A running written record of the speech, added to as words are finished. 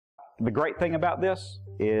The great thing about this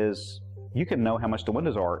is you can know how much the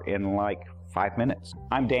windows are in like 5 minutes.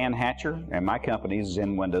 I'm Dan Hatcher, and my company is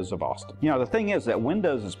Zen Windows of Austin. You know, the thing is that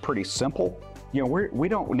Windows is pretty simple. You know, we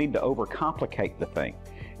don't need to overcomplicate the thing.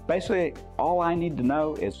 Basically, all I need to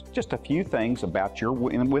know is just a few things about your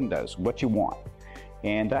Windows, what you want.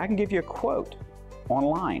 And I can give you a quote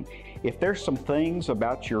online. If there's some things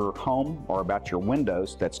about your home or about your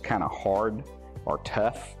Windows that's kind of hard or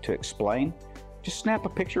tough to explain, just snap a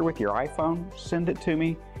picture with your iPhone, send it to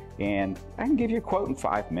me, and I can give you a quote in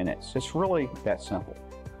 5 minutes. It's really that simple.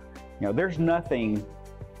 You know, there's nothing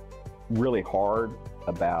really hard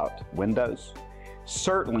about Windows.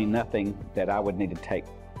 Certainly nothing that I would need to take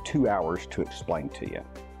 2 hours to explain to you.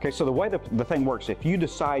 Okay, so the way the thing works, if you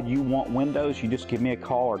decide you want Windows, you just give me a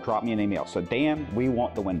call or drop me an email. So, Dan, we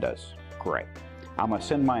want the Windows. Great. I'm going to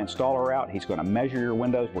send my installer out. He's going to measure your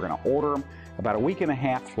windows. We're going to order them. About a week and a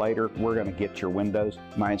half later, we're going to get your windows.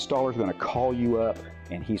 My installer is going to call you up,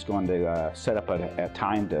 and he's going to set up a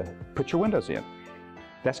time to put your windows in.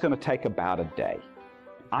 That's going to take about a day.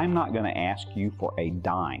 I'm not going to ask you for a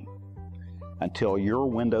dime until your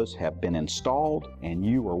windows have been installed and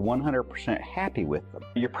you are 100% happy with them.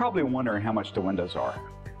 You're probably wondering how much the windows are.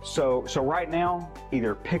 So right now,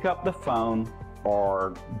 either pick up the phone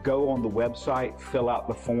or go on the website, fill out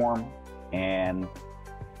the form, and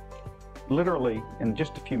literally in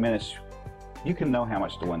just a few minutes, you can know how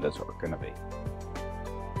much the windows are going to be.